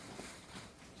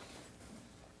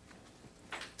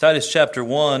Titus chapter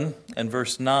 1 and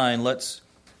verse 9. Let's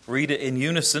read it in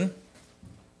unison.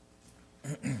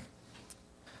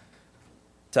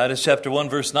 Titus chapter 1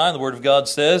 verse 9, the Word of God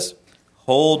says,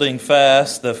 "Holding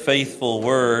fast the faithful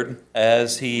word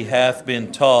as he hath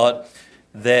been taught,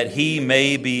 that he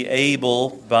may be able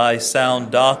by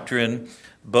sound doctrine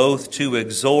both to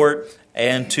exhort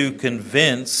and to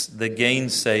convince the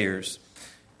gainsayers."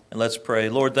 And let's pray.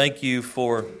 Lord, thank you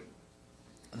for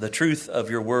the truth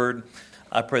of your word.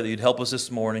 I pray that you'd help us this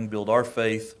morning, build our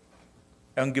faith,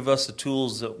 and give us the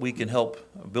tools that we can help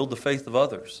build the faith of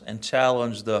others and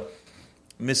challenge the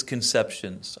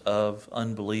misconceptions of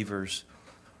unbelievers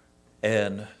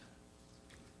and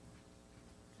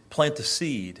plant the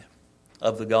seed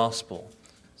of the gospel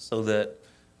so that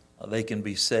they can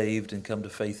be saved and come to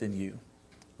faith in you.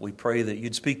 We pray that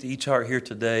you'd speak to each heart here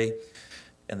today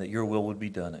and that your will would be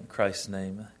done. In Christ's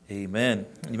name, amen.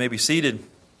 You may be seated.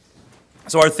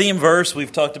 So our theme verse,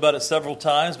 we've talked about it several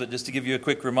times, but just to give you a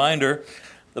quick reminder,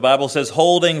 the Bible says,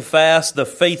 holding fast the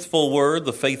faithful word.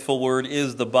 The faithful word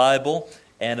is the Bible,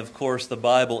 and of course the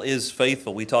Bible is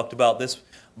faithful. We talked about this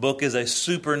book is a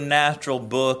supernatural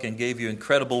book and gave you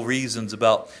incredible reasons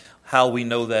about how we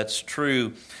know that's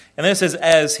true. And then it says,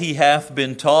 as he hath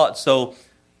been taught. So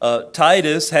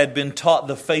Titus had been taught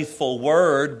the faithful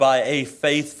word by a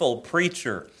faithful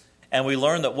preacher. And we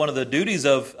learned that one of the duties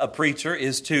of a preacher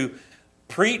is to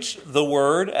preach the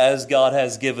word as God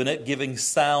has given it, giving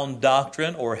sound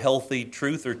doctrine or healthy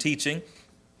truth or teaching.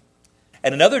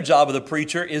 And another job of the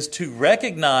preacher is to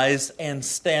recognize and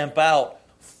stamp out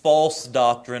false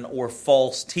doctrine or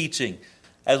false teaching.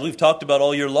 As we've talked about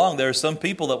all year long, there are some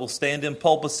people that will stand in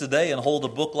pulpits today and hold a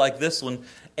book like this one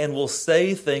and will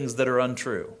say things that are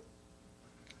untrue.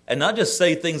 And not just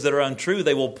say things that are untrue,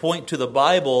 they will point to the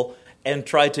Bible and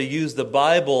try to use the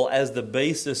Bible as the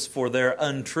basis for their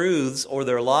untruths or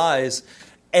their lies.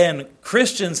 And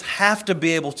Christians have to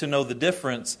be able to know the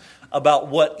difference about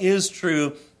what is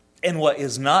true and what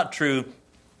is not true.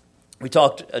 We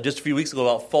talked just a few weeks ago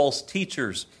about false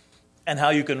teachers and how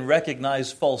you can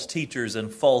recognize false teachers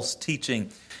and false teaching.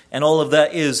 And all of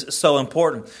that is so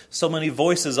important. So many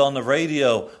voices on the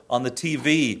radio, on the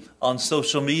TV, on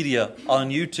social media,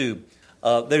 on YouTube.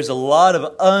 There's a lot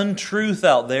of untruth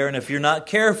out there, and if you're not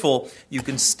careful, you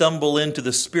can stumble into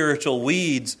the spiritual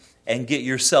weeds and get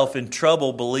yourself in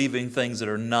trouble believing things that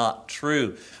are not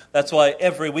true. That's why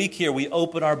every week here we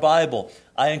open our Bible.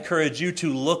 I encourage you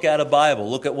to look at a Bible.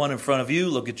 Look at one in front of you.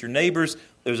 Look at your neighbors.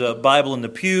 There's a Bible in the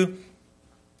pew.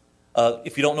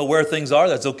 If you don't know where things are,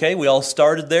 that's okay. We all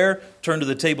started there. Turn to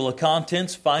the table of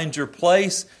contents. Find your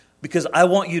place. Because I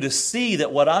want you to see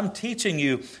that what I'm teaching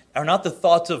you are not the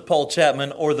thoughts of Paul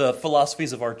Chapman or the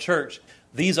philosophies of our church.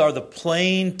 These are the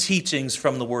plain teachings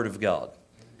from the Word of God.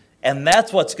 And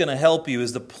that's what's going to help you,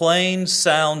 is the plain,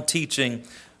 sound teaching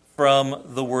from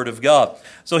the Word of God.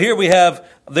 So here we have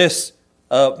this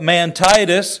man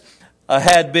Titus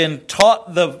had been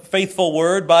taught the faithful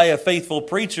Word by a faithful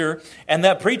preacher. And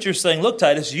that preacher's saying, look,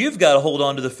 Titus, you've got to hold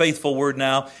on to the faithful Word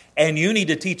now, and you need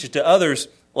to teach it to others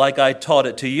like I taught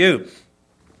it to you.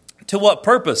 To what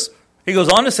purpose? He goes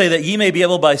on to say that ye may be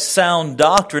able by sound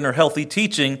doctrine or healthy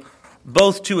teaching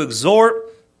both to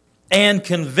exhort and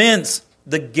convince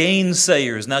the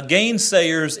gainsayers. Now,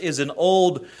 gainsayers is an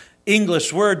old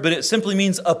English word, but it simply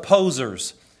means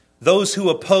opposers. Those who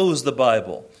oppose the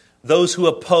Bible. Those who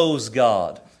oppose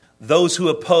God. Those who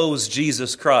oppose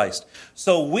Jesus Christ.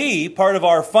 So part of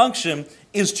our function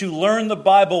is to learn the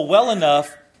Bible well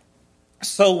enough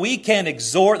so we can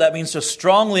exhort, that means to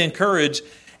strongly encourage,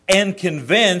 and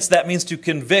convince, that means to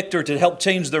convict or to help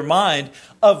change their mind,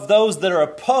 of those that are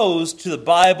opposed to the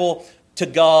Bible, to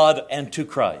God, and to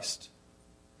Christ.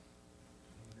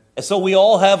 And so we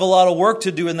all have a lot of work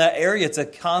to do in that area. It's a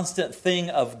constant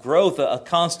thing of growth, a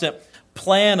constant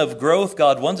plan of growth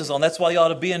God wants us on. That's why you ought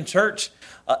to be in church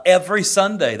every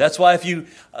Sunday. That's why you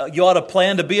ought to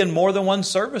plan to be in more than one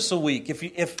service a week.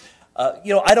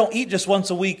 I don't eat just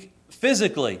once a week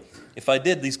physically. If I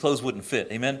did, these clothes wouldn't fit.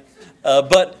 Amen?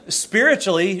 But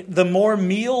spiritually, the more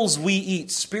meals we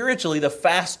eat spiritually, the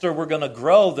faster we're going to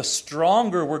grow, the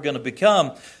stronger we're going to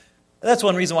become. That's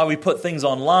one reason why we put things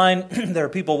online. There are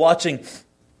people watching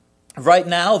right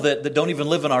now that don't even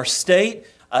live in our state,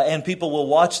 and people will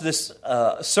watch this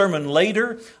sermon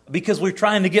later because we're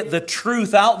trying to get the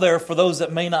truth out there for those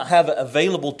that may not have it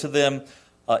available to them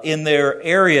in their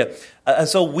area.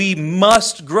 So we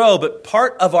must grow, but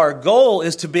part of our goal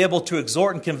is to be able to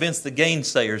exhort and convince the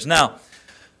gainsayers. Now,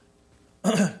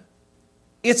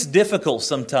 it's difficult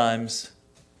sometimes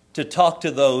to talk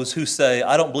to those who say,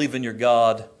 I don't believe in your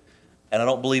God, and I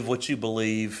don't believe what you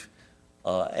believe,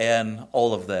 and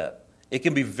all of that. It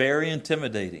can be very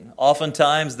intimidating.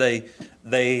 Oftentimes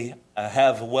they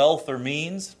have wealth or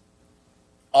means.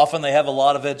 Often they have a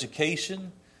lot of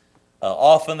education.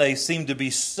 Often they seem to be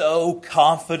so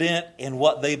confident in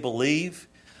what they believe.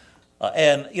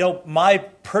 And my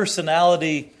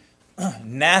personality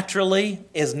naturally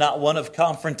is not one of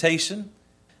confrontation.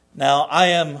 Now, I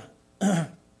am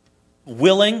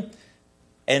willing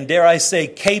and, dare I say,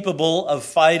 capable of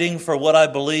fighting for what I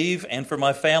believe and for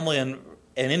my family and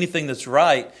anything that's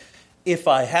right if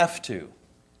I have to.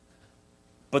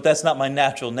 But that's not my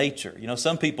natural nature.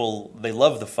 Some people, they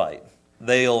love the fight.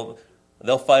 They'll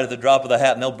fight at the drop of the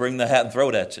hat, and they'll bring the hat and throw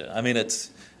it at you. I mean,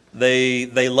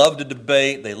 they love to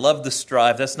debate. They love to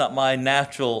strive. That's not my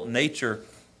natural nature.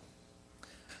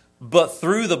 But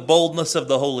through the boldness of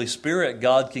the Holy Spirit,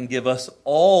 God can give us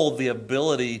all the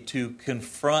ability to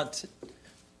confront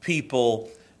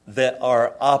people that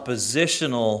are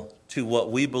oppositional to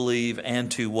what we believe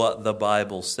and to what the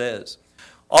Bible says.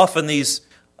 Often these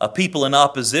people in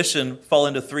opposition fall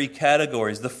into three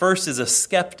categories. The first is a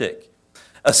skeptic.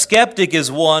 A skeptic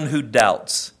is one who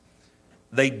doubts.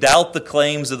 They doubt the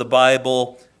claims of the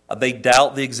Bible. They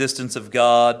doubt the existence of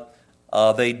God.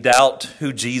 They doubt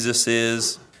who Jesus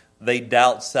is. They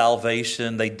doubt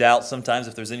salvation. They doubt sometimes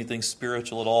if there's anything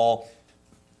spiritual at all.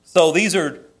 So these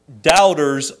are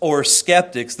doubters or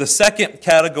skeptics. The second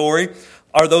category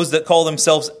are those that call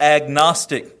themselves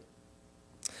agnostic.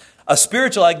 A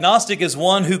spiritual agnostic is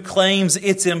one who claims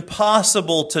it's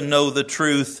impossible to know the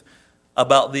truth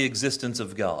about the existence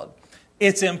of God.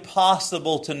 It's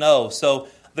impossible to know. So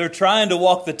they're trying to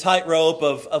walk the tightrope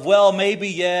of well, maybe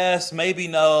yes, maybe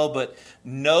no, but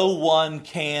no one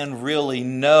can really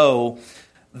know.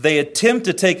 They attempt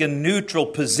to take a neutral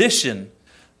position,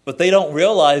 but they don't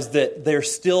realize that they're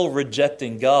still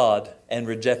rejecting God and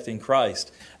rejecting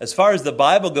Christ. As far as the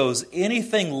Bible goes,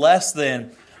 anything less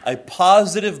than a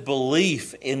positive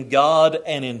belief in God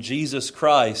and in Jesus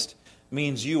Christ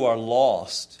means you are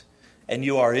lost and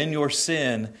you are in your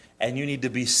sin and you need to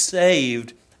be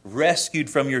saved, rescued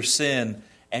from your sin,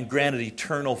 and granted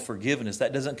eternal forgiveness.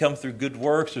 That doesn't come through good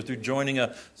works or through joining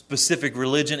a specific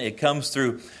religion. It comes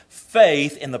through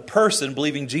faith in the person,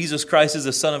 believing Jesus Christ is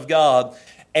the Son of God,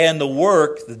 and the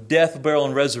work, the death, burial,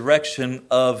 and resurrection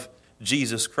of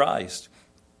Jesus Christ.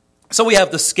 So we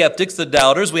have the skeptics, the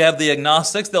doubters. We have the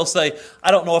agnostics. They'll say,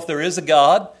 I don't know if there is a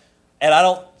God, and I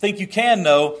don't think you can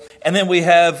know. And then we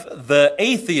have the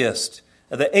atheist.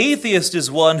 The atheist is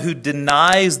one who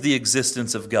denies the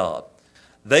existence of God.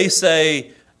 They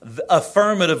say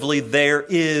affirmatively there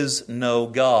is no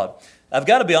God. I've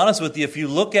got to be honest with you, if you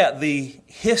look at the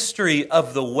history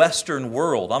of the Western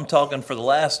world, I'm talking for the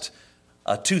last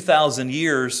 2,000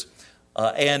 years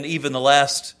and even the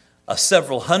last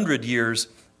several hundred years,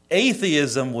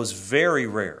 atheism was very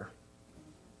rare.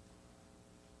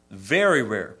 Very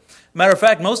rare. Matter of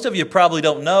fact, most of you probably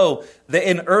don't know that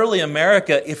in early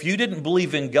America, if you didn't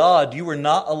believe in God, you were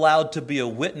not allowed to be a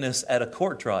witness at a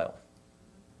court trial.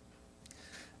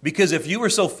 Because if you were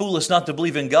so foolish not to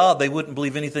believe in God, they wouldn't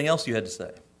believe anything else you had to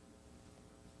say.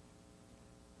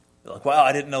 You're like, wow,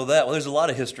 I didn't know that. Well, there's a lot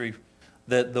of history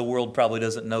that the world probably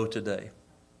doesn't know today.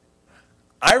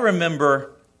 I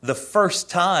remember the first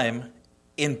time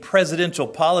in presidential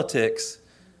politics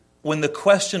when the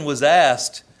question was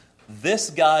asked, this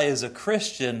guy is a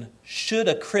Christian, should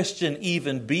a Christian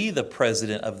even be the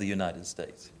president of the United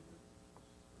States?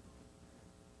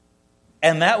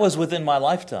 And that was within my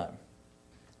lifetime.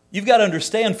 You've got to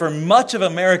understand, for much of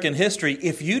American history,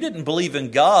 if you didn't believe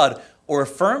in God or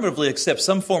affirmatively accept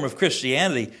some form of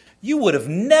Christianity, you would have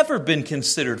never been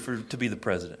considered to be the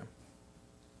president.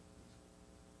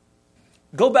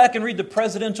 Go back and read the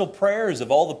presidential prayers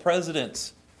of all the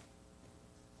presidents.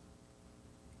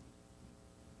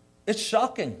 It's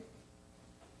shocking.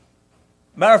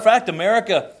 Matter of fact,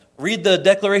 America, read the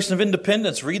Declaration of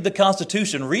Independence, read the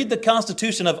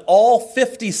Constitution of all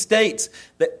 50 states,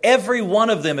 that every one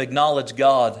of them acknowledge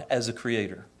God as a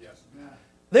creator. Yes.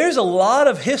 There's a lot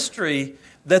of history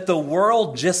that the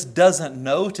world just doesn't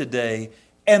know today,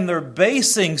 and they're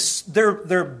basing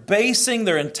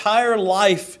their entire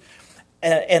life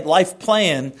and life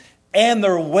plan, and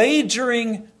they're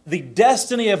wagering the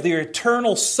destiny of their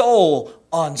eternal soul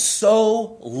on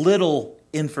so little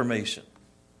information.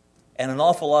 And an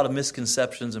awful lot of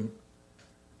misconceptions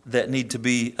that need to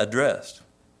be addressed.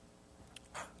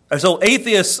 So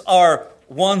atheists are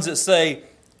ones that say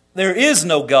there is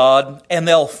no God, and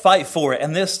they'll fight for it.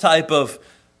 And this type of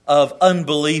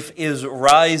unbelief is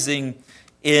rising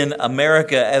in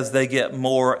America as they get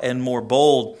more and more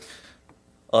bold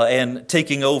and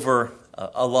taking over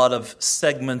a lot of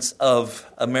segments of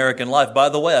American life. By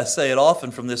the way, I say it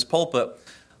often from this pulpit,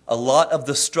 a lot of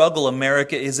the struggle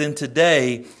America is in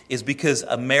today is because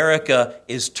America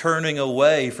is turning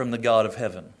away from the God of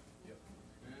heaven.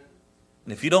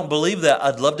 And if you don't believe that,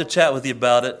 I'd love to chat with you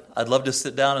about it. I'd love to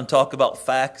sit down and talk about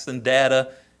facts and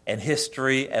data and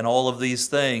history and all of these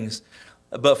things.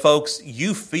 But folks,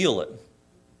 you feel it.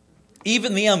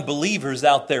 Even the unbelievers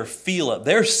out there feel it.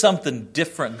 There's something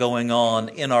different going on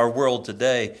in our world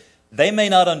today. They may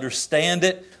not understand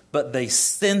it, but they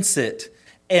sense it.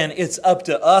 And it's up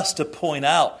to us to point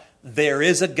out, there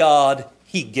is a God.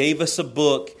 He gave us a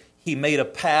book. He made a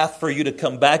path for you to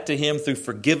come back to Him through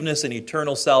forgiveness and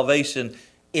eternal salvation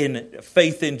in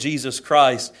faith in Jesus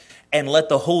Christ. And let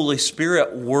the Holy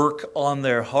Spirit work on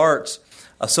their hearts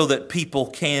so that people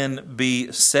can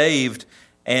be saved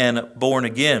and born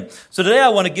again. So today I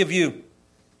want to give you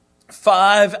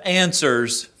 5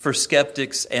 answers for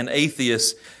skeptics and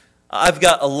atheists. I've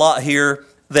got a lot here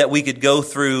that we could go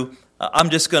through. I'm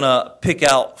just going to pick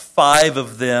out 5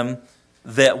 of them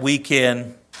that we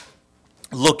can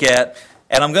look at.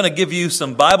 And I'm going to give you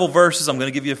some Bible verses. I'm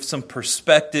going to give you some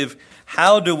perspective.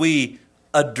 How do we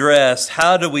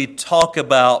talk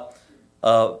about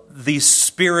these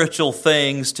spiritual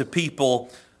things to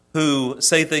people who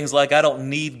say things like, I don't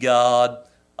need God,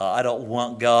 I don't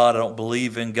want God, I don't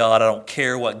believe in God, I don't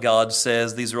care what God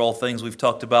says. These are all things we've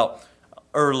talked about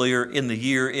earlier in the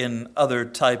year in other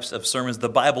types of sermons. The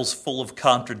Bible's full of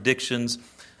contradictions.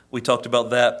 We talked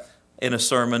about that in a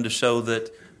sermon to show that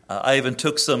I even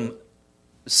took some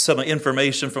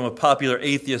information from a popular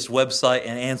atheist website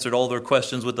and answered all their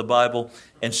questions with the Bible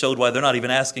and showed why they're not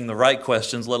even asking the right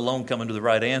questions, let alone coming to the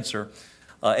right answer.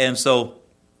 And so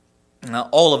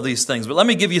all of these things. But let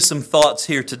me give you some thoughts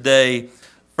here today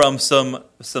from some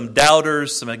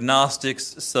doubters, some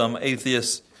agnostics, some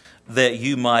atheists that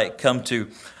you might come to.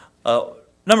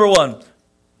 Number 1,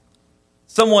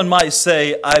 someone might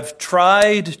say, I've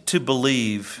tried to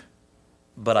believe,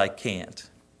 but I can't.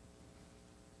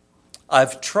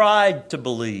 I've tried to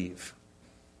believe,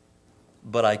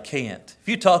 but I can't. If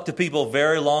you talk to people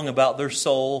very long about their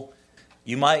soul,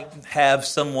 you might have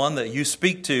someone that you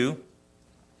speak to,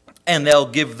 and they'll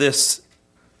give this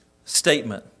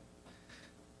statement.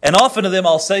 And often to them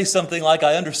I'll say something like,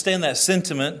 I understand that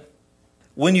sentiment.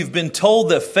 When you've been told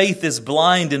that faith is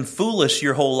blind and foolish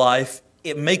your whole life,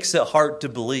 it makes it hard to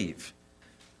believe.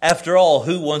 After all,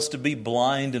 who wants to be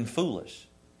blind and foolish?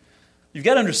 You've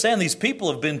got to understand these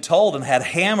people have been told and had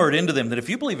hammered into them that if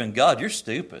you believe in God, you're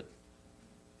stupid.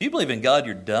 If you believe in God,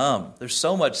 you're dumb. There's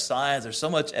so much science, there's so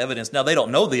much evidence. Now, they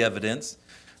don't know the evidence.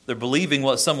 They're believing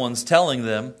what someone's telling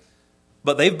them.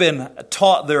 But they've been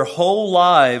taught their whole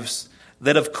lives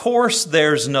that of course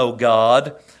there's no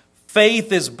God.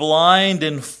 Faith is blind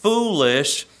and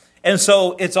foolish. And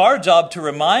so it's our job to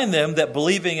remind them that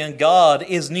believing in God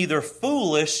is neither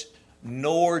foolish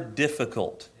nor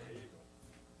difficult.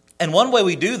 And one way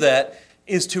we do that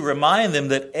is to remind them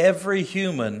that every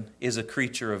human is a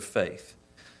creature of faith.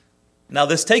 Now,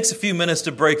 this takes a few minutes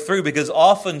to break through because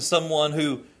often someone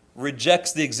who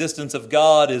rejects the existence of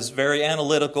God is very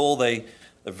analytical. They're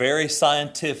very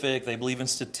scientific. They believe in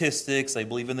statistics. They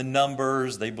believe in the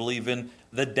numbers. They believe in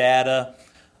the data.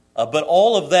 But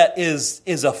all of that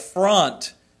is a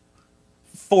front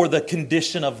for the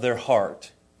condition of their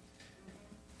heart.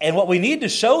 And what we need to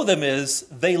show them is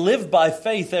they live by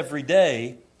faith every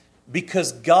day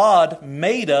because God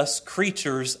made us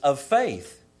creatures of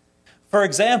faith. For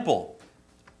example,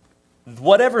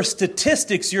 whatever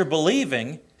statistics you're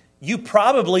believing, you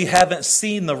probably haven't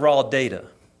seen the raw data.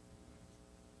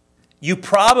 You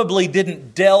probably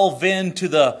didn't delve into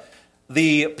the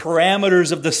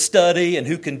parameters of the study and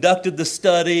who conducted the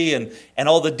study and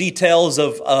all the details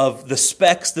of the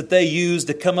specs that they used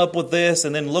to come up with this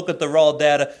and then look at the raw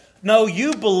data. No,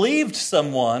 you believed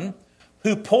someone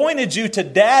who pointed you to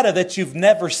data that you've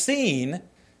never seen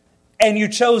and you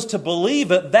chose to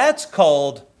believe it. That's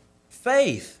called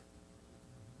faith.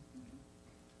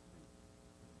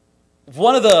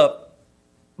 One of the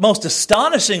most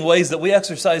astonishing ways that we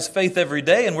exercise faith every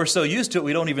day, and we're so used to it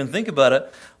we don't even think about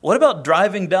it. What about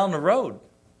driving down the road?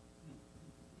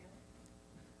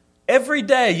 Every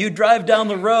day you drive down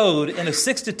the road in a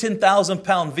 6,000 to 10,000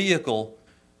 pound vehicle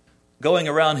going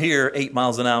around here 8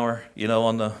 miles an hour,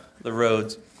 on the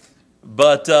roads.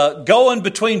 But going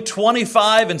between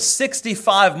 25 and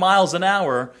 65 miles an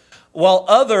hour, while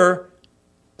other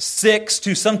 6,000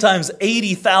 to sometimes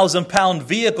 80,000 pound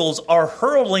vehicles are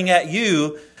hurtling at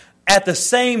you at the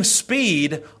same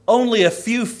speed, only a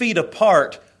few feet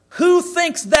apart. Who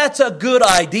thinks that's a good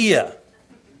idea?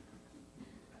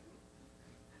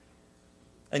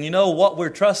 And you know what we're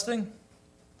trusting?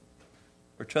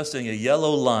 We're trusting a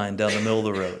yellow line down the middle of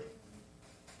the road.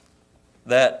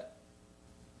 That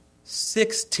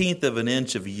 1/16 of an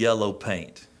inch of yellow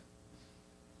paint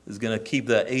is going to keep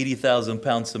that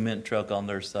 80,000-pound cement truck on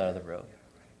their side of the road.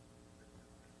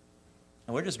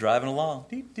 And we're just driving along.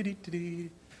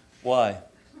 Why?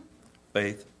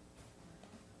 Faith.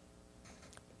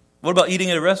 What about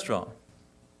eating at a restaurant?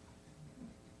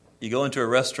 You go into a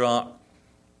restaurant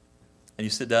and you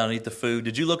sit down and eat the food.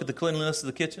 Did you look at the cleanliness of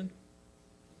the kitchen?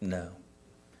 No.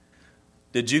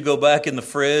 Did you go back in the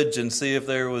fridge and see if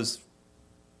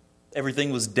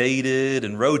everything was dated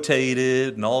and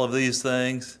rotated and all of these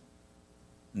things?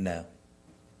 No.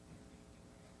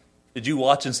 Did you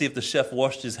watch and see if the chef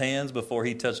washed his hands before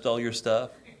he touched all your stuff?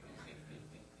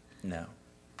 No.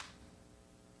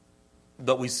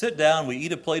 But we sit down, we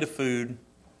eat a plate of food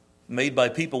made by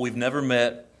people we've never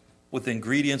met with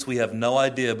ingredients we have no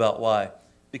idea about. Why?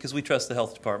 Because we trust the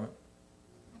health department.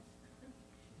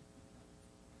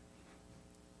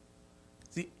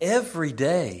 See, every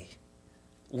day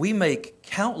we make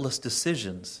countless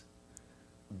decisions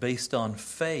based on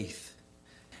faith.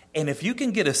 And if you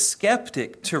can get a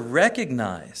skeptic to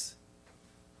recognize,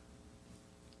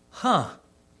 I've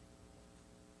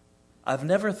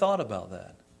never thought about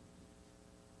that.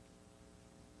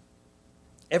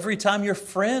 Every time your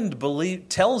friend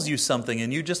tells you something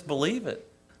and you just believe it.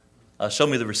 Show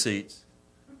me the receipts.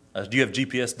 Do you have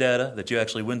GPS data that you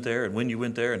actually went there and when you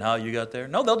went there and how you got there?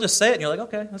 No, they'll just say it and you're like,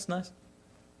 okay, that's nice.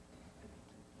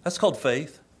 That's called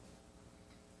faith.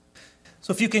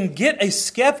 So if you can get a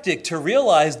skeptic to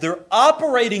realize they're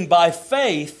operating by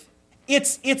faith,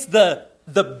 it's the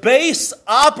base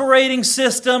operating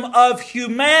system of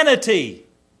humanity,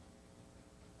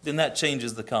 then that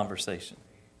changes the conversation.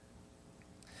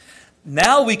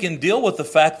 Now we can deal with the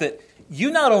fact that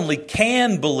you not only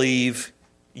can believe,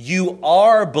 you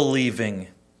are believing.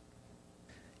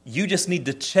 You just need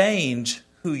to change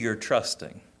who you're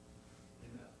trusting.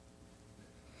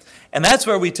 And that's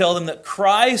where we tell them that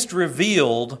Christ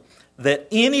revealed that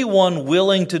anyone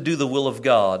willing to do the will of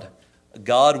God,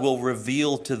 God will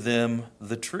reveal to them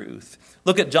the truth.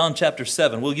 Look at John chapter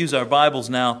 7. We'll use our Bibles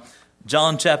now.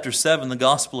 John chapter 7, the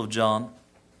Gospel of John.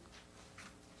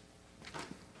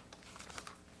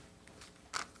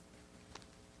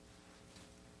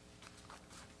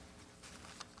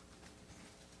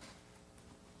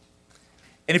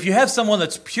 And if you have someone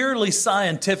that's purely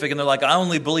scientific and they're like, I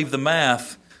only believe the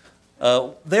math,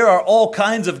 there are all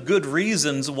kinds of good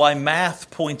reasons why math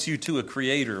points you to a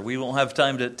creator. We won't have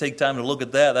time to take time to look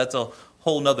at that. That's a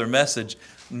whole nother message.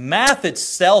 Math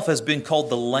itself has been called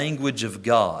the language of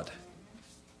God.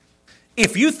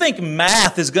 If you think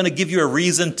math is going to give you a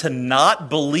reason to not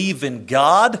believe in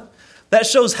God, that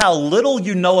shows how little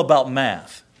you know about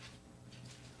math.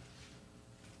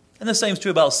 And the same is true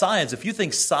about science. If you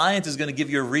think science is going to give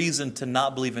you a reason to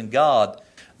not believe in God,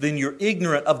 then you're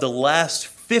ignorant of the last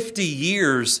 50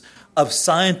 years of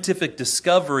scientific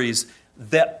discoveries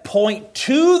that point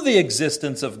to the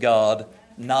existence of God,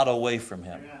 not away from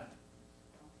Him.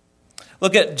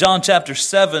 Look at John chapter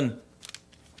 7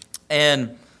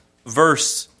 and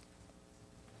verse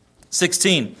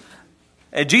 16.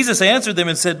 And Jesus answered them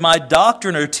and said, my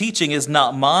doctrine or teaching is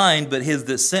not mine, but His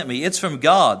that sent me. It's from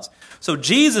God's. So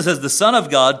Jesus, as the Son of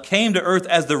God, came to earth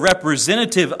as the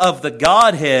representative of the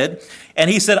Godhead. And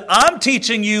He said, I'm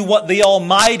teaching you what the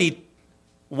Almighty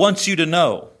wants you to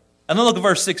know. And then look at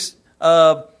verse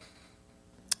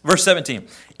 17.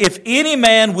 If any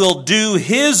man will do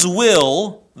his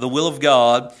will, the will of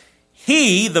God,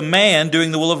 he, the man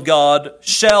doing the will of God,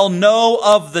 shall know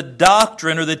of the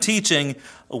doctrine or the teaching,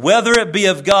 whether it be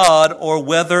of God or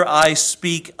whether I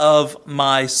speak of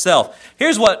myself.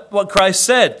 Here's what Christ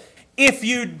said. If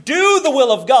you do the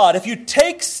will of God, if you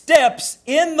take steps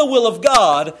in the will of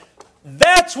God,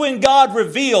 that's when God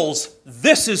reveals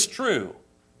this is true.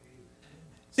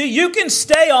 See, you can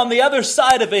stay on the other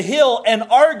side of a hill and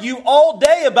argue all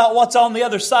day about what's on the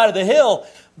other side of the hill.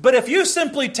 But if you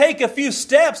simply take a few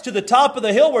steps to the top of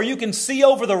the hill where you can see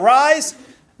over the rise,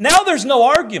 now there's no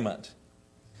argument.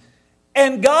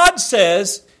 And God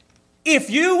says, if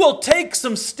you will take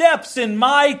some steps in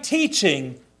my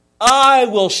teaching, I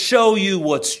will show you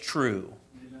what's true.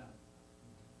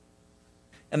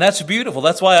 And that's beautiful.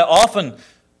 That's why I often,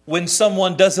 when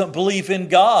someone doesn't believe in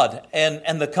God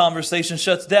and the conversation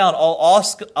shuts down,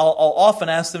 I'll often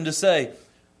ask them to say,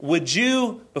 would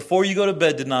you, before you go to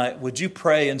bed tonight, would you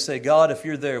pray and say, God, if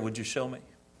you're there, would you show me?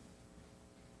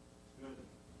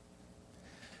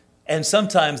 And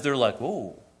sometimes they're like,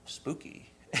 oh,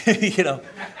 spooky.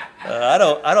 I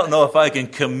don't know if I can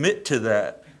commit to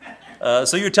that.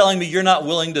 So you're telling me you're not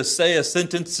willing to say a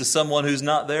sentence to someone who's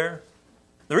not there?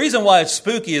 The reason why it's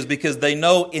spooky is because they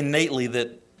know innately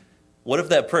that what if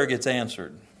that prayer gets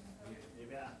answered?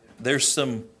 There's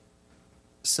some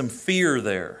fear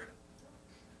there.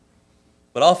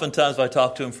 But oftentimes if I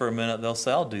talk to them for a minute, they'll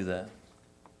say, I'll do that.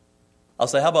 I'll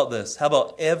say, how about this? How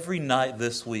about every night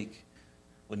this week,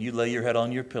 when you lay your head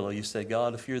on your pillow, you say,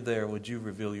 God, if you're there, would you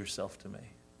reveal yourself to me?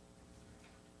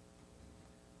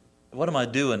 What am I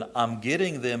doing? I'm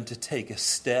getting them to take a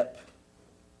step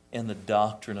in the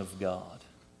doctrine of God.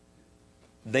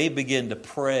 They begin to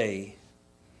pray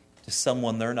to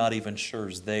someone they're not even sure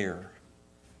is there.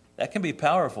 That can be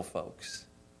powerful, folks.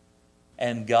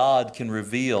 And God can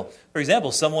reveal. For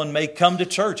example, someone may come to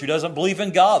church who doesn't believe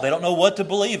in God. They don't know what to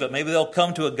believe in. Maybe they'll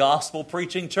come to a gospel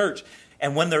preaching church.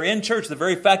 And when they're in church, the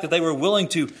very fact that they were willing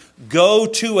to go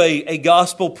to a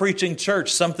gospel preaching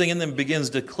church, something in them begins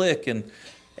to click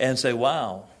and say,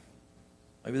 wow,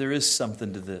 maybe there is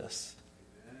something to this.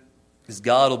 Because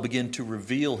God will begin to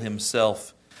reveal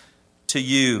Himself to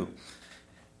you.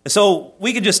 And so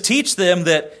we can just teach them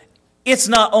that it's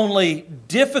not only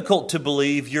difficult to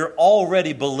believe, you're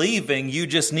already believing, you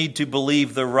just need to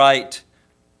believe the right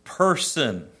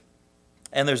person.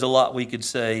 And there's a lot we could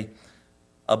say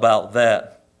about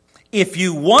that. If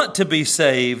you want to be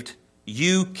saved,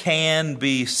 you can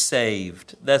be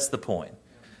saved. That's the point.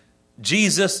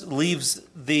 Jesus leaves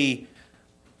the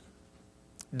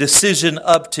decision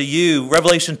up to you.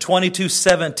 Revelation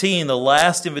 22:17, the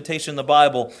last invitation in the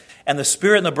Bible. And the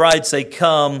Spirit and the bride say,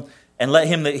 come. And let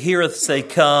him that heareth say,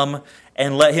 come.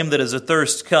 And let him that is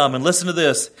athirst come. And listen to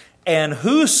this. And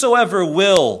whosoever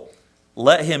will,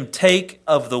 let him take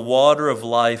of the water of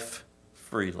life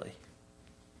freely.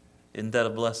 Isn't that a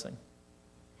blessing?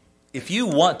 If you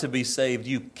want to be saved,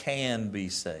 you can be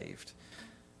saved.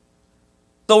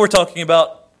 So we're talking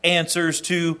about answers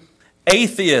to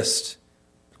atheists.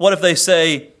 What if they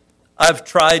say, I've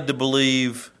tried to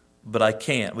believe, but I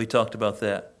can't? We talked about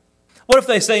that. What if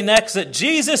they say next that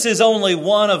Jesus is only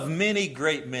one of many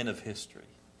great men of history?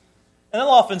 And they'll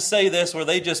often say this where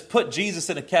they just put Jesus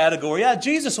in a category. Yeah,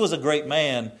 Jesus was a great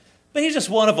man, but he's just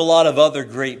one of a lot of other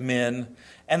great men.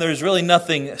 And there's really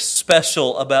nothing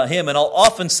special about him. And I'll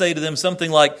often say to them something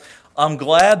like, I'm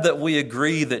glad that we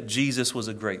agree that Jesus was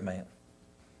a great man.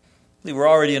 We're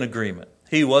already in agreement.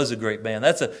 He was a great man.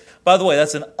 By the way,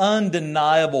 that's an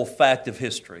undeniable fact of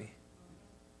history.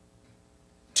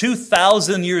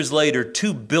 2,000 years later,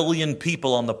 2 billion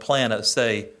people on the planet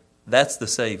say, that's the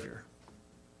Savior.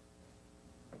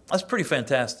 That's pretty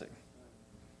fantastic.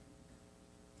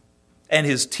 And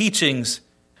his teachings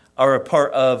are a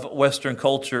part of Western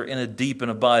culture in a deep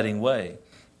and abiding way.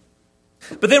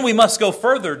 But then we must go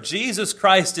further. Jesus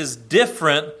Christ is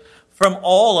different from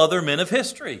all other men of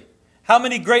history. How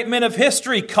many great men of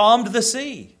history calmed the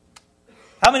sea?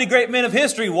 How many great men of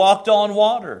history walked on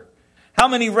water? How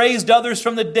many raised others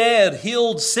from the dead,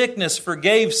 healed sickness,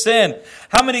 forgave sin?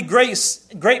 How many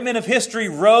great men of history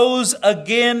rose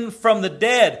again from the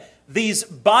dead? These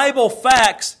Bible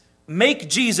facts make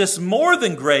Jesus more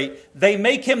than great. They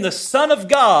make him the Son of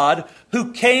God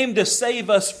who came to save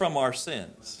us from our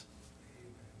sins.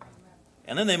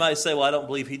 And then they might say, well, I don't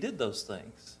believe he did those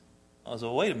things. I was like,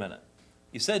 well, wait a minute.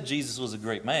 You said Jesus was a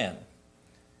great man.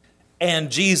 And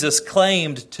Jesus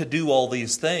claimed to do all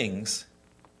these things.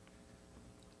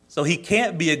 So he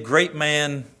can't be a great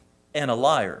man and a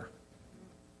liar.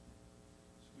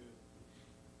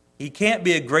 He can't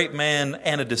be a great man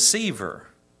and a deceiver.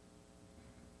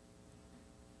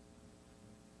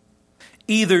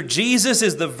 Either Jesus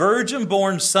is the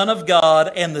virgin-born Son of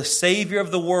God and the Savior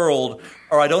of the world,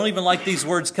 or I don't even like these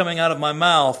words coming out of my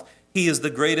mouth, he is the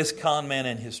greatest con man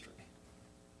in history.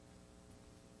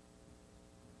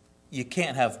 You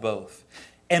can't have both.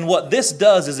 And what this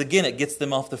does is, again, it gets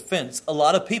them off the fence. A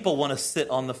lot of people want to sit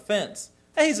on the fence.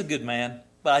 Hey, he's a good man,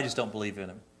 but I just don't believe in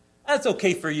him. That's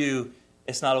okay for you.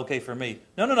 It's not okay for me.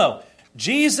 No.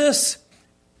 Jesus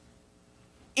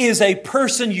is a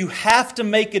person you have to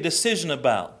make a decision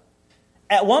about.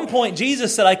 At one point,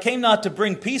 Jesus said, I came not to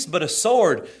bring peace, but a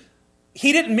sword.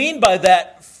 He didn't mean by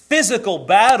that physical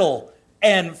battle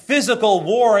and physical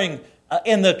warring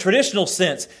in the traditional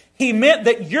sense. He meant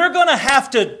that you're going to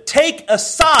have to take a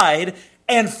side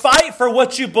and fight for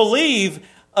what you believe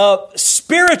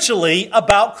spiritually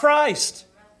about Christ.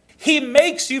 He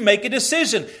makes you make a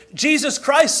decision. Jesus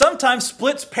Christ sometimes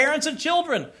splits parents and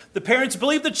children. The parents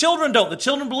believe, the children don't. The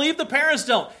children believe, the parents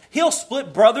don't. He'll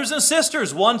split brothers and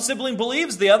sisters. One sibling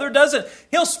believes, the other doesn't.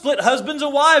 He'll split husbands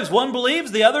and wives. One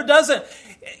believes, the other doesn't.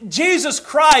 Jesus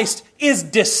Christ is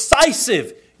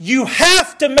decisive. You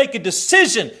have to make a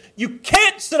decision. You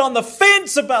can't sit on the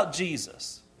fence about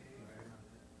Jesus.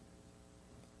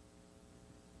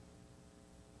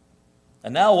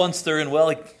 And now once they're in,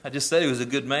 well, I just said he was a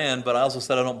good man, but I also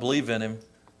said I don't believe in him.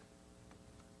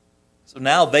 So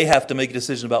now they have to make a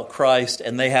decision about Christ,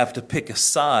 and they have to pick a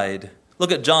side.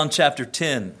 Look at John chapter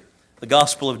 10, the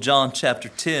Gospel of John chapter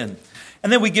 10.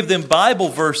 And then we give them Bible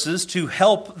verses to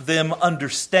help them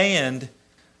understand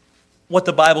what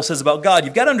the Bible says about God.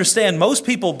 You've got to understand, most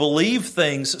people believe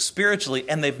things spiritually,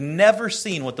 and they've never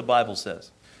seen what the Bible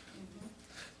says.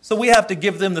 So we have to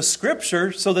give them the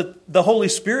Scripture so that the Holy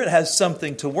Spirit has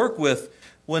something to work with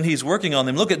when He's working on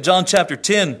them. Look at John chapter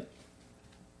 10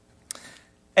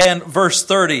 and verse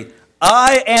 30.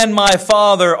 I and my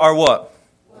Father are what?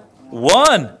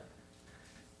 One.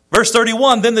 Verse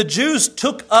 31, then the Jews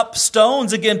took up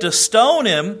stones again to stone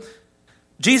him.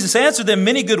 Jesus answered them,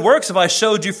 many good works have I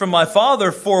showed you from my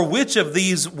Father. For which of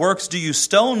these works do you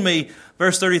stone me?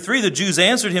 Verse 33, the Jews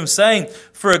answered him, saying,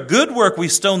 for a good work we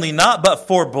stone thee not, but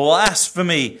for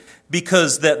blasphemy,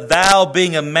 because that thou,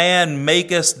 being a man,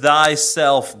 makest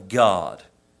thyself God.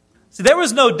 See, there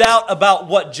was no doubt about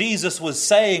what Jesus was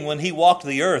saying when He walked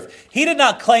the earth. He did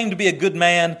not claim to be a good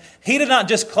man. He did not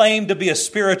just claim to be a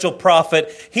spiritual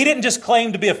prophet. He didn't just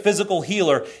claim to be a physical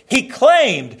healer. He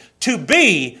claimed to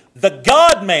be the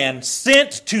God-man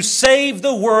sent to save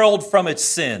the world from its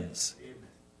sins.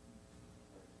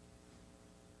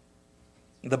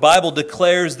 The Bible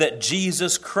declares that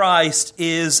Jesus Christ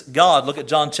is God. Look at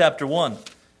John chapter 1.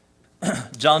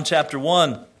 John chapter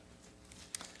 1.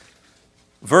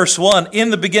 Verse 1, in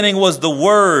the beginning was the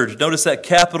Word. Notice that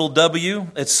capital W.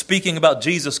 It's speaking about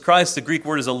Jesus Christ. The Greek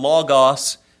word is a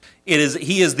logos.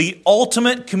 He is the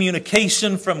ultimate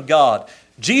communication from God.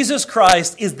 Jesus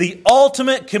Christ is the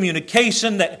ultimate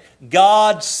communication that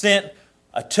God sent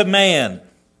to man.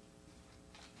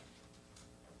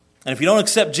 And if you don't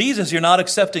accept Jesus, you're not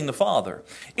accepting the Father.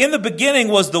 In the beginning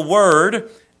was the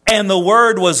Word, and the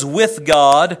Word was with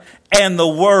God, and the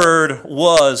Word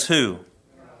was who?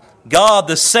 God.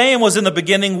 The same was in the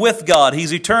beginning with God.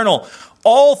 He's eternal.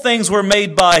 All things were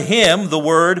made by Him, the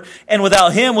Word, and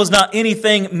without Him was not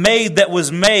anything made that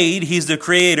was made. He's the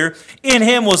Creator. In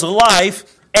Him was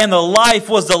life, and the life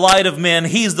was the light of men.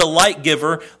 He's the light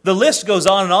giver. The list goes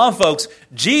on and on, folks.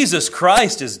 Jesus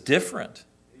Christ is different.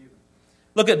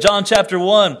 Look at John chapter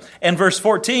 1 and verse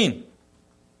 14.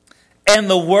 And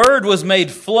the Word was made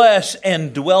flesh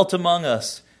and dwelt among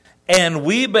us. And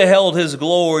we beheld His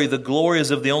glory, the glory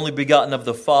is of the only begotten of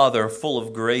the Father, full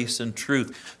of grace and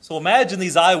truth. So imagine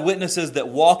these eyewitnesses that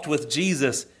walked with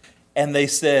Jesus, and they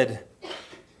said,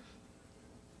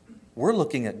 we're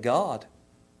looking at God.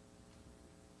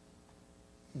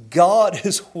 God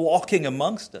is walking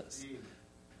amongst us.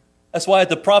 That's why at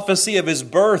the prophecy of His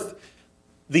birth,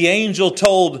 the angel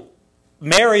told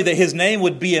Mary that His name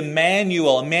would be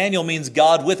Emmanuel. Emmanuel means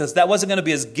God with us. That wasn't going to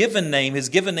be His given name. His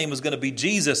given name was going to be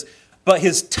Jesus. But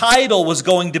His title was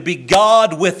going to be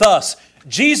God with us.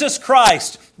 Jesus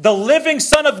Christ, the living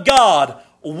Son of God,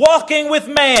 walking with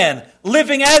man,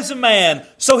 living as a man,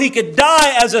 so He could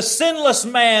die as a sinless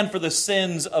man for the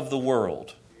sins of the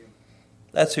world.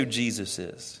 That's who Jesus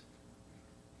is.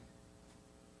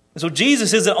 And so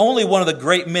Jesus isn't only one of the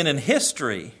great men in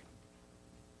history.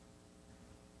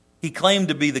 He claimed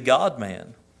to be the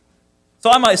God-man. So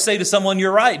I might say to someone,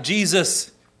 you're right, Jesus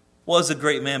was a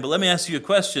great man. But let me ask you a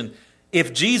question.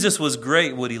 If Jesus was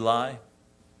great, would He lie?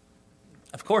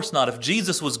 Of course not. If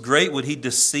Jesus was great, would He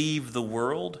deceive the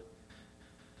world?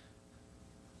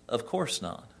 Of course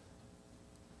not.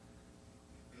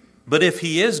 But if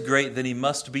He is great, then He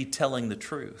must be telling the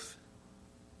truth.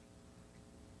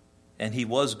 And He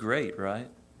was great, right?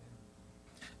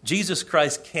 Jesus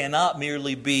Christ cannot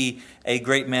merely be a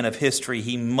great man of history.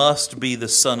 He must be the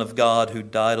Son of God who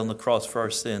died on the cross for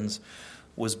our sins,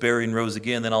 was buried and rose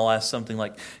again. Then I'll ask something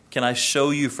like, can I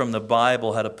show you from the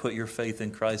Bible how to put your faith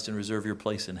in Christ and reserve your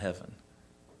place in heaven?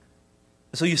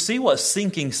 So you see what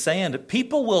sinking sand,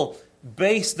 people will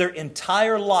base their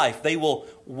entire life, they will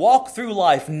walk through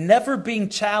life never being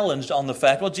challenged on the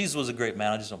fact, well, Jesus was a great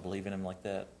man, I just don't believe in Him like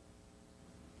that.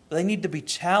 But they need to be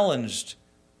challenged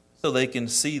so they can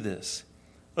see this.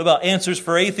 What about answers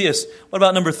for atheists? What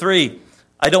about number 3?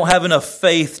 I don't have enough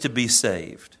faith to be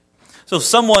saved. So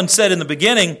someone said in the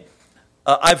beginning,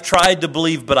 I've tried to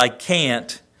believe, but I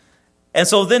can't. And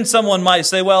so then someone might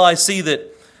say, well, I see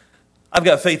that I've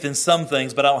got faith in some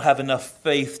things, but I don't have enough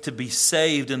faith to be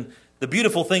saved. And the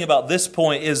beautiful thing about this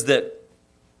point is that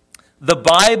the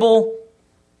Bible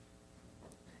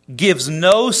gives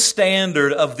no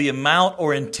standard of the amount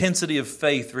or intensity of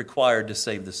faith required to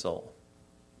save the soul.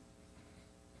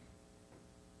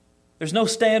 There's no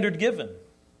standard given.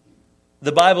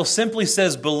 The Bible simply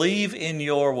says, believe in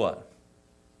your what?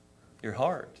 Your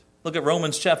heart. Look at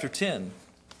Romans chapter 10.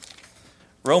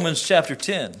 Romans chapter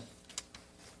 10.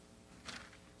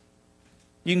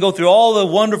 You can go through all the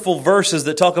wonderful verses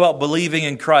that talk about believing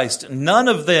in Christ. None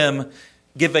of them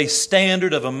give a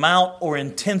standard of amount or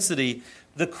intensity.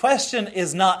 The question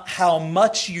is not how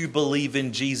much you believe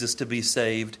in Jesus to be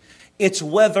saved. It's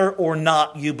whether or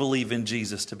not you believe in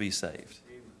Jesus to be saved.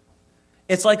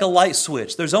 It's like a light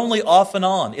switch. There's only off and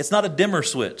on. It's not a dimmer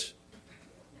switch.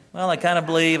 Well, I kind of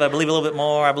believe. I believe a little bit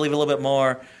more. I believe a little bit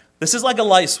more. This is like a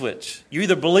light switch. You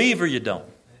either believe or you don't.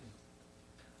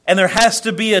 And there has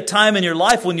to be a time in your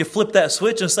life when you flip that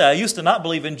switch and say, I used to not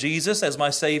believe in Jesus as my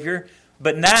Savior,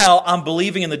 but now I'm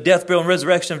believing in the death, burial, and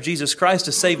resurrection of Jesus Christ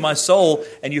to save my soul.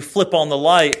 And you flip on the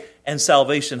light and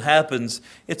salvation happens.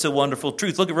 It's a wonderful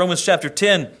truth. Look at Romans chapter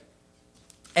 10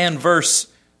 and verse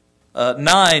 9.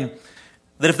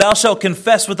 That if thou shalt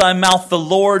confess with thy mouth the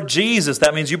Lord Jesus,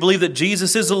 that means you believe that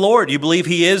Jesus is the Lord. You believe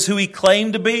He is who He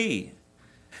claimed to be.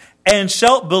 And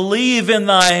shalt believe in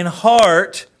thine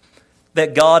heart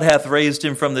that God hath raised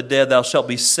Him from the dead, thou shalt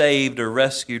be saved or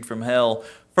rescued from hell.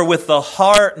 For with the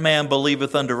heart man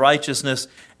believeth unto righteousness,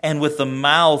 and with the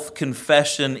mouth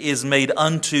confession is made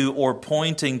unto or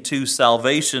pointing to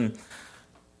salvation.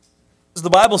 The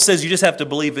Bible says you just have to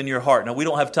believe in your heart. Now, we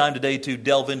don't have time today to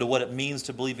delve into what it means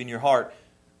to believe in your heart,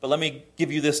 but let me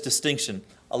give you this distinction.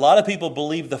 A lot of people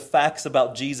believe the facts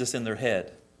about Jesus in their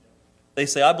head. They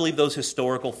say, I believe those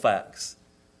historical facts.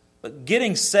 But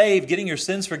getting saved, getting your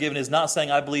sins forgiven is not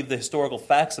saying I believe the historical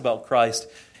facts about Christ.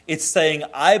 It's saying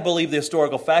I believe the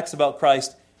historical facts about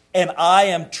Christ and I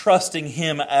am trusting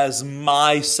Him as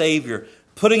my Savior.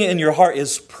 Putting it in your heart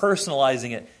is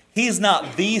personalizing it. He's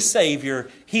not the Savior.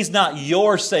 He's not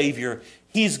your Savior.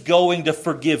 He's going to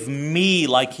forgive me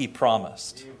like He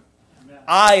promised.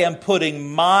 I am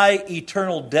putting my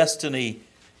eternal destiny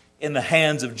in the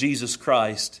hands of Jesus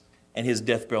Christ and His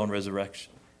death, burial, and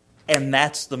resurrection. And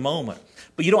that's the moment.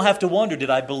 But you don't have to wonder, did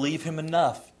I believe Him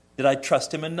enough? Did I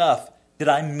trust Him enough? Did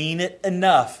I mean it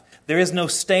enough? There is no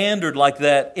standard like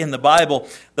that in the Bible.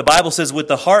 The Bible says, with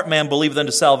the heart man believeth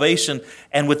unto salvation,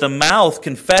 and with the mouth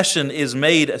confession is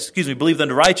made, believeth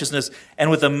unto righteousness, and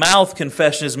with the mouth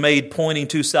confession is made pointing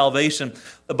to salvation.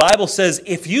 The Bible says,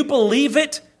 if you believe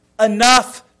it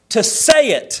enough to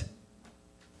say it,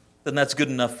 then that's good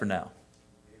enough for now.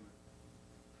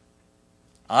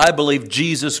 I believe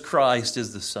Jesus Christ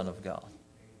is the Son of God.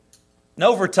 And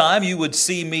over time, you would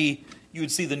see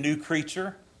the new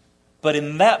creature. But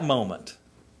in that moment,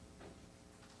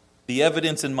 the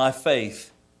evidence in my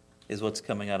faith is what's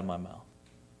coming out of my mouth.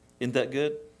 Isn't that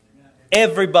good?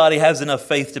 Everybody has enough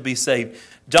faith to be saved.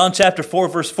 John chapter 4,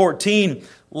 verse 14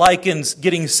 likens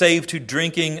getting saved to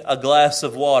drinking a glass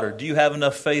of water. Do you have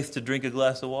enough faith to drink a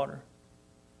glass of water?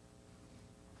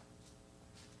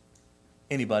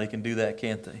 Anybody can do that,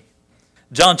 can't they?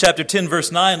 John chapter 10,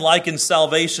 verse 9 likens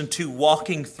salvation to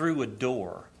walking through a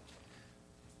door.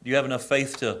 Do you have enough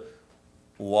faith to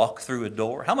walk through a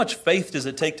door? How much faith does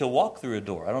it take to walk through a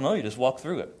door? I don't know, you just walk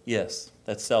through it. Yes,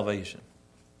 that's salvation.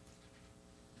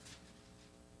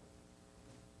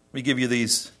 Let me give you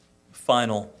these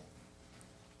final.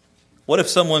 What if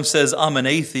someone says, I'm an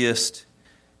atheist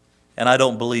and I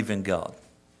don't believe in God?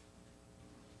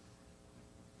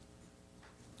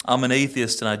 I'm an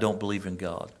atheist and I don't believe in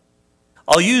God.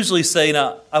 I'll usually say,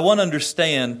 now, I want to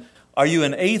understand, are you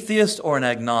an atheist or an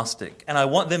agnostic? And I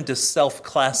want them to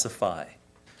self-classify,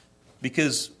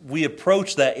 because we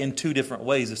approach that in two different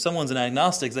ways. If someone's an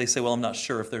agnostic, they say, well, I'm not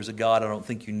sure if there's a God. I don't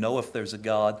think you know if there's a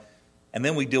God. And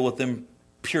then we deal with them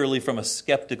purely from a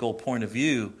skeptical point of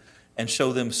view and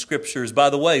show them scriptures.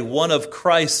 By the way, one of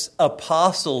Christ's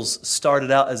apostles started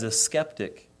out as a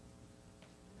skeptic.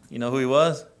 You know who he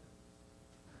was?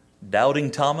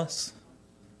 Doubting Thomas.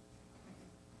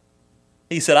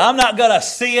 He said, I'm not going to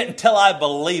see it until I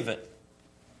believe it.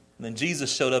 And then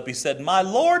Jesus showed up. He said, my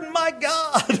Lord and my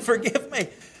God, forgive me.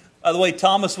 By the way,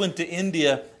 Thomas went to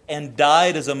India and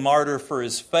died as a martyr for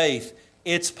his faith.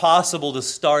 It's possible to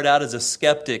start out as a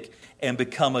skeptic and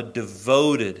become a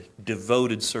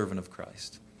devoted servant of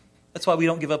Christ. That's why we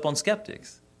don't give up on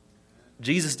skeptics.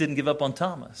 Jesus didn't give up on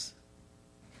Thomas.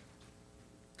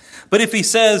 But if he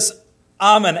says,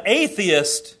 I'm an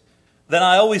atheist, then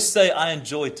I always say I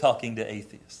enjoy talking to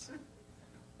atheists.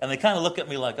 And they kind of look at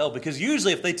me like, oh, because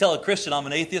usually if they tell a Christian I'm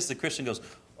an atheist, the Christian goes,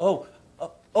 oh,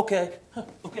 okay.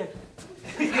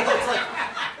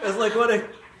 It's like what?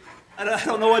 I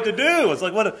don't know what to do. It's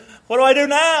like, what do I do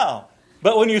now?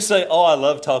 But when you say, oh, I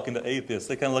love talking to atheists,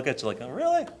 they kind of look at you like, oh,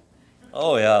 really?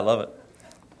 Oh, yeah, I love it.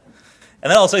 And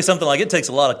then I'll say something like, it takes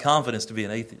a lot of confidence to be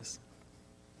an atheist.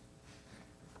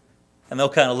 And they'll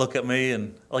kind of look at me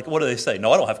and, like, what do they say?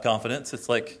 No, I don't have confidence. It's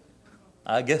like,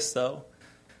 I guess so.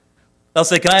 They'll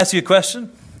say, can I ask you a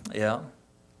question? Yeah.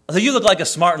 I'll say, you look like a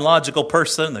smart and logical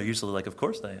person. They're usually like, of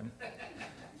course I am.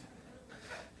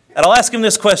 And I'll ask them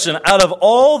this question. Out of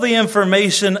all the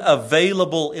information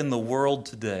available in the world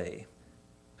today,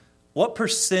 what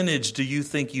percentage do you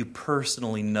think you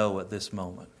personally know at this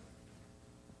moment?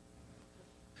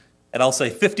 And I'll say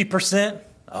 50%.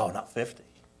 Oh, not 50.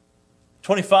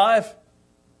 25?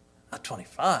 Not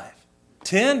 25.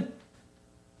 10?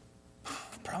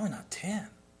 Probably not 10.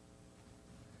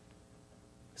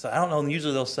 So I don't know. And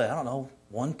usually they'll say, I don't know,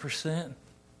 1%.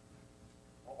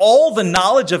 All the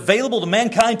knowledge available to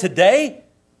mankind today?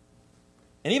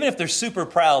 And even if they're super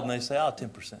proud and they say,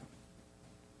 10%.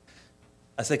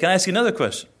 I say, can I ask you another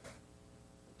question?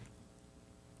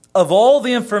 Of all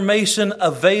the information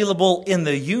available in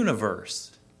the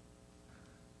universe,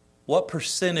 what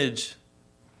percentage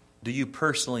do you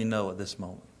personally know at this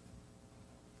moment?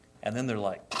 And then they're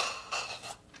like,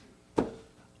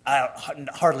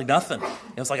 hardly nothing.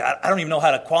 It's like, I don't even know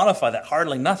how to quantify that.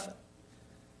 Hardly nothing.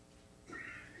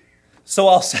 So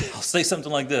I'll say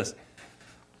something like this.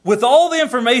 With all the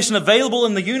information available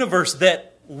in the universe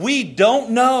that we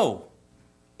don't know,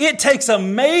 it takes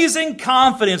amazing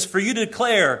confidence for you to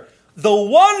declare the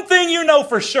one thing you know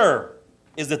for sure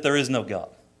is that there is no God.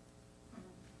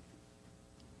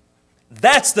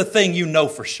 That's the thing you know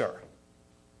for sure.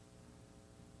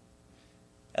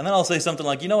 And then I'll say something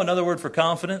like, another word for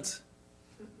confidence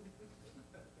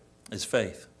is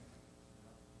faith.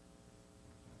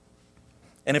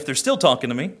 And if they're still talking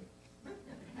to me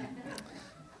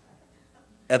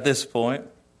at this point,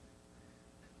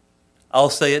 I'll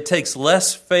say it takes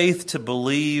less faith to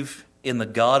believe in the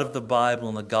God of the Bible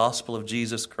and the gospel of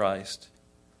Jesus Christ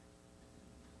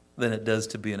than it does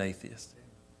to be an atheist.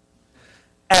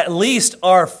 At least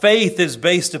our faith is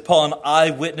based upon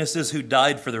eyewitnesses who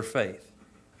died for their faith.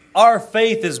 Our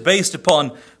faith is based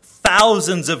upon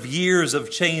thousands of years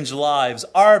of changed lives.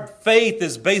 Our faith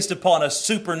is based upon a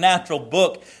supernatural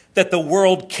book that the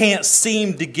world can't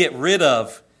seem to get rid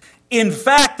of. In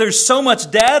fact, there's so much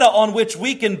data on which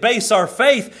we can base our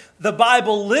faith. The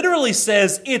Bible literally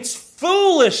says it's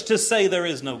foolish to say there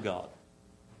is no God.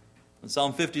 In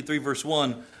Psalm 53 verse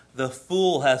 1, the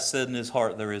fool has said in his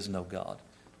heart there is no God.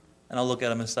 And I'll look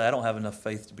at him and say, I don't have enough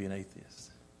faith to be an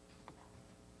atheist.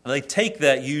 And they take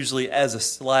that usually as a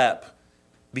slap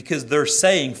because they're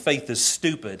saying faith is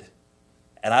stupid.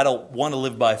 And I don't want to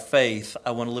live by faith.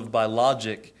 I want to live by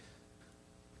logic.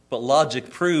 But logic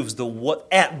proves what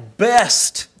at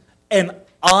best an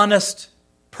honest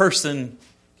person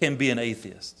can be an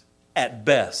atheist. At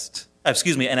best.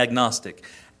 An agnostic.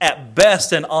 At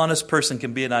best, an honest person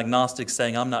can be an agnostic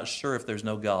saying, I'm not sure if there's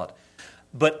no God.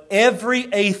 But every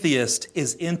atheist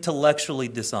is intellectually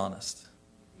dishonest.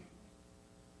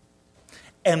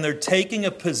 And they're taking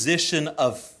a position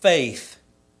of faith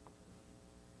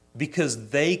because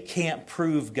they can't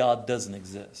prove God doesn't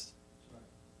exist.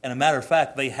 And a matter of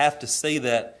fact, they have to say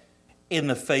that in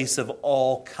the face of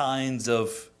all kinds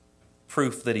of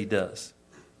proof that he does.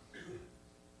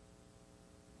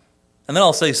 And then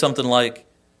I'll say something like,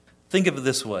 think of it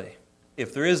this way.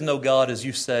 If there is no God, as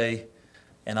you say,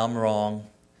 and I'm wrong,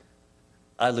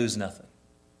 I lose nothing.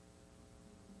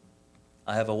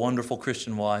 I have a wonderful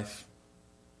Christian wife.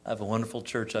 I have a wonderful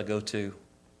church I go to.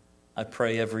 I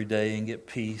pray every day and get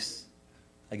peace.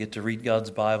 I get to read God's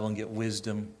Bible and get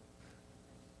wisdom.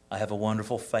 I have a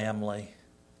wonderful family.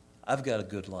 I've got a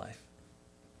good life.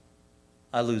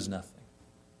 I lose nothing.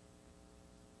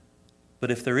 But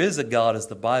if there is a God, as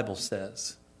the Bible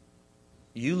says,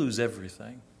 you lose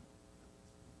everything.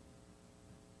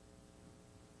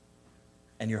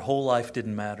 And your whole life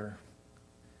didn't matter.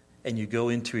 And you go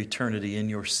into eternity in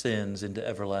your sins, into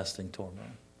everlasting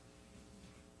torment.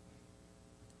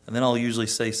 And then I'll usually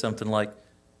say something like,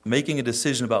 making a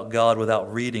decision about God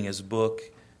without reading his book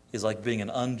is like being an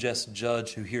unjust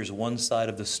judge who hears one side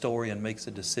of the story and makes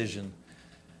a decision.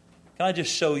 Can I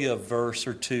just show you a verse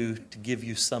or two to give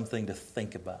you something to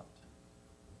think about?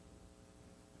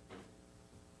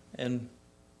 And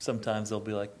sometimes they'll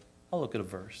be like, I'll look at a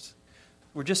verse.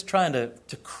 We're just trying to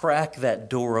crack that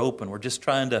door open. We're just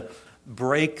trying to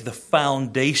break the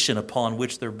foundation upon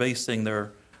which they're basing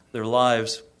their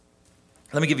lives.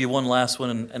 Let me give you one last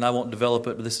one, and I won't develop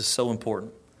it, but this is so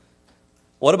important.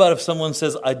 What about if someone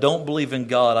says, I don't believe in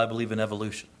God, I believe in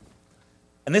evolution?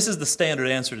 And this is the standard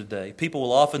answer today. People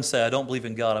will often say, I don't believe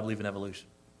in God, I believe in evolution.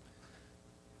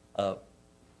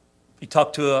 You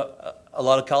talk to a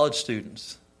lot of college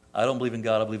students. I don't believe in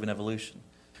God, I believe in evolution.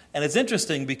 And it's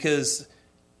interesting because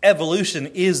evolution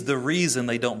is the reason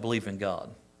they don't believe in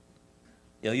God.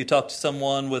 You talk to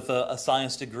someone with a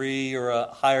science degree or a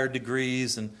higher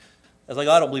degrees, and it's like,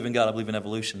 I don't believe in God, I believe in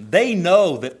evolution. They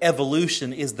know that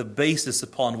evolution is the basis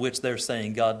upon which they're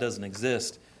saying God doesn't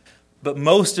exist. But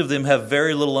most of them have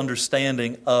very little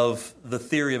understanding of the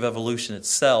theory of evolution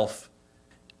itself.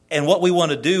 And what we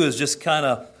want to do is just kind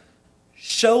of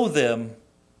show them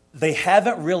they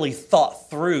haven't really thought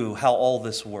through how all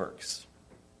this works.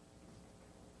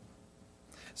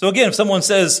 So again, if someone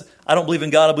says, I don't believe in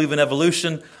God, I believe in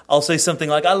evolution, I'll say something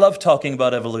like, I love talking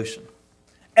about evolution.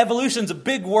 Evolution is a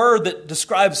big word that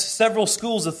describes several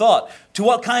schools of thought. To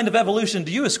what kind of evolution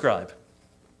do you ascribe?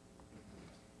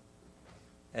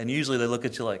 And usually they look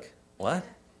at you like, what?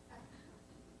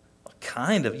 What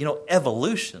kind of,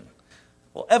 evolution?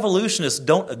 Well, evolutionists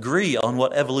don't agree on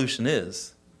what evolution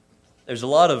is. There's a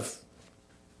lot of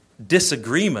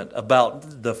disagreement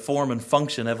about the form and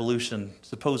function evolution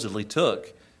supposedly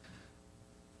took.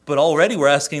 But already we're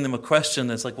asking them a question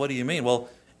that's like, what do you mean? Well,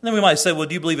 and then we might say, well,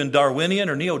 do you believe in Darwinian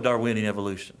or neo-Darwinian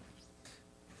evolution?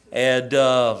 And,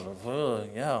 I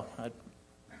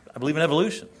believe in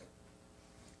evolution.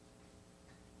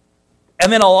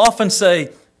 And then I'll often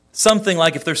say something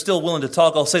like, if they're still willing to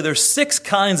talk, I'll say there's 6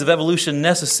 kinds of evolution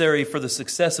necessary for the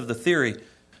success of the theory.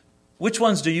 Which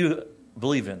ones do you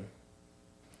believe in?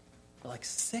 They're like,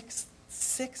 6?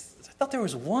 I thought there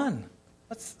was 1.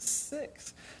 What's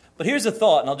 6? But here's a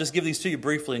thought, and I'll just give these to you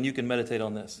briefly, and you can meditate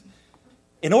on this.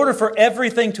 In order for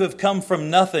everything to have come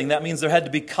from nothing, that means there had to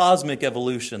be cosmic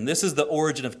evolution. This is the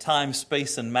origin of time,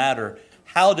 space, and matter.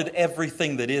 How did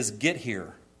everything that is get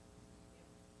here?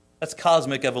 That's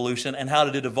cosmic evolution, and how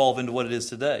did it evolve into what it is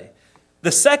today?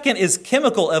 The second is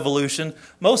chemical evolution.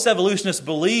 Most evolutionists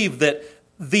believe that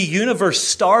the universe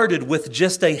started with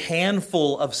just a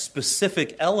handful of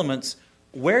specific elements.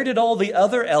 Where did all the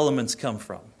other elements come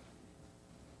from?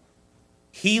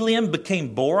 Helium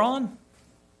became boron?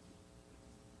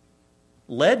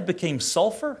 Lead became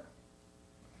sulfur?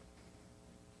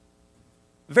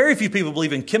 Very few people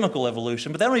believe in chemical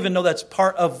evolution, but they don't even know that's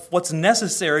part of what's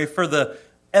necessary for the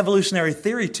evolutionary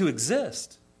theory to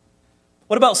exist.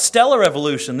 What about stellar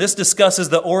evolution? This discusses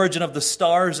the origin of the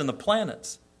stars and the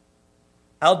planets.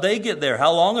 How'd they get there?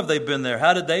 How long have they been there?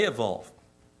 How did they evolve?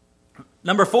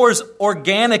 Number 4 is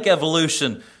organic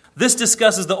evolution. This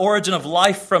discusses the origin of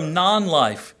life from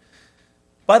non-life.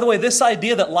 By the way, this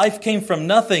idea that life came from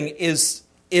nothing is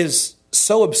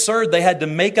so absurd they had to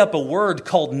make up a word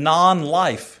called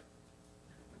non-life.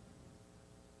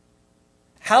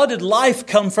 How did life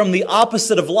come from the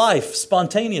opposite of life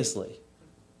spontaneously?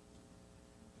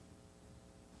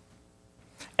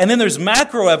 And then there's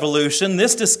macroevolution.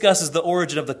 This discusses the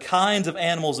origin of the kinds of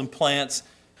animals and plants.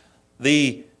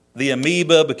 The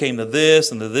amoeba became the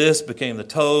this, and the this became the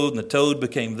toad, and the toad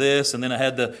became this. And then I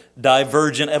had the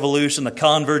divergent evolution, the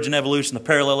convergent evolution, the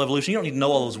parallel evolution. You don't need to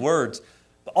know all those words.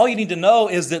 But all you need to know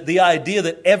is that the idea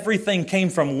that everything came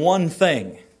from one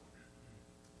thing.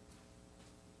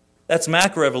 That's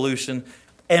macroevolution.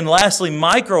 And lastly,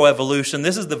 microevolution.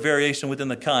 This is the variation within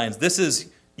the kinds. This is,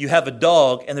 you have a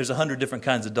dog and there's 100 different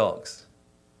kinds of dogs.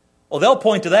 Well, they'll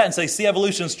point to that and say, see,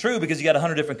 evolution's true because you got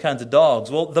 100 different kinds of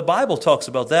dogs. Well, the Bible talks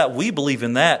about that. We believe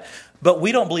in that. But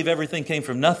we don't believe everything came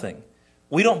from nothing.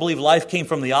 We don't believe life came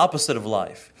from the opposite of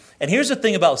life. And here's the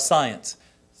thing about science.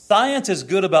 Science is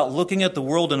good about looking at the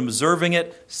world and observing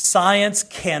it. Science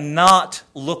cannot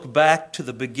look back to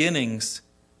the beginnings.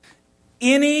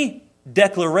 Any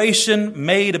declaration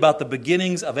made about the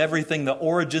beginnings of everything, the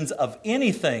origins of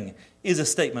anything, is a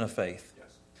statement of faith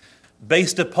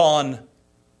based upon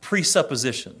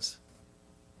presuppositions.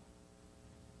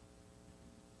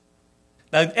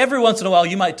 Now, every once in a while,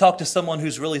 you might talk to someone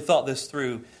who's really thought this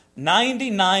through.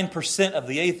 99% of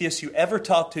the atheists you ever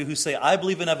talk to who say, I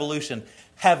believe in evolution,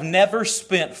 have never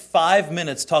spent 5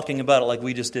 minutes talking about it like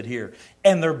we just did here.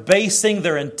 And they're basing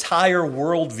their entire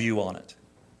worldview on it.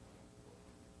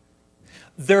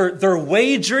 They're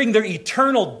wagering their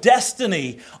eternal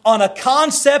destiny on a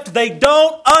concept they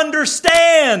don't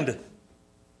understand.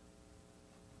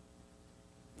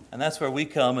 And that's where we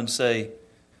come and say,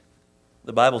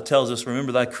 the Bible tells us,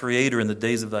 remember thy Creator in the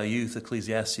days of thy youth,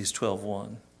 Ecclesiastes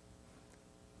 12:1.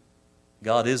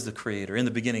 God is the Creator. In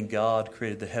the beginning, God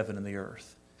created the heaven and the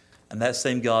earth. And that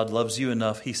same God loves you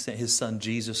enough, He sent His Son,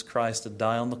 Jesus Christ, to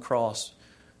die on the cross,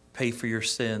 pay for your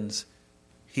sins.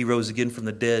 He rose again from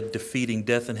the dead, defeating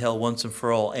death and hell once and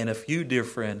for all. And if you, dear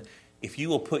friend, if you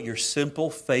will put your simple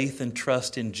faith and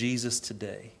trust in Jesus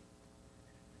today,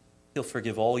 He'll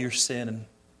forgive all your sin and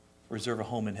reserve a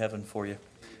home in heaven for you.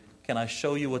 Can I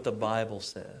show you what the Bible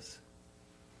says?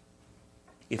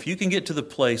 If you can get to the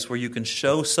place where you can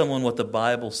show someone what the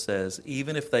Bible says,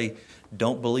 even if they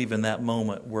don't believe in that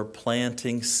moment, we're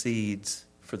planting seeds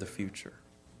for the future.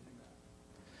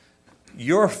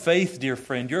 Your faith, dear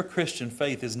friend, your Christian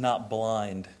faith is not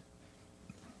blind.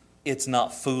 It's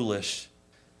not foolish.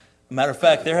 Matter of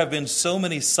fact, there have been so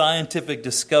many scientific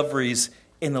discoveries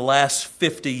in the last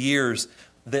 50 years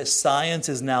that science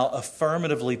is now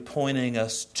affirmatively pointing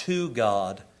us to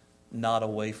God, not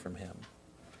away from Him.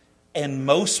 And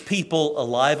most people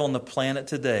alive on the planet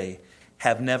today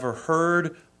have never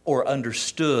heard or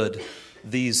understood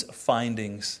these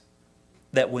findings.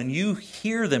 That when you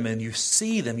hear them and you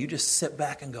see them, you just sit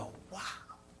back and go, wow,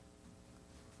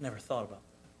 never thought about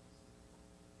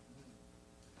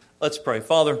that. Let's pray.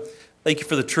 Father, thank you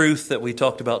for the truth that we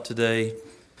talked about today.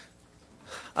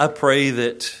 I pray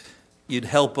that you'd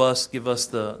help us, give us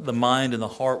the mind and the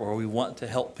heart where we want to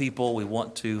help people, we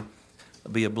want to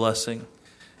be a blessing.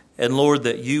 And Lord,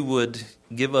 that you would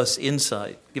give us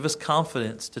insight, give us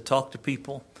confidence to talk to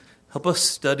people. Help us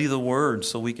study the Word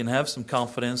so we can have some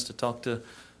confidence to talk to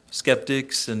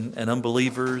skeptics and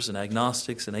unbelievers and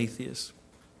agnostics and atheists.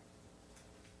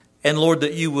 And Lord,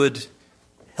 that you would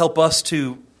help us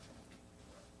to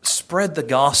spread the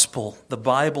gospel, the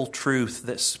Bible truth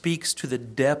that speaks to the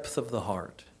depth of the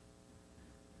heart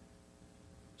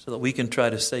so that we can try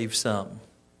to save some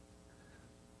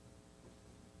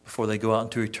before they go out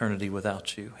into eternity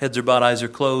without you. Heads are bowed, eyes are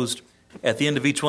closed. At the end of each one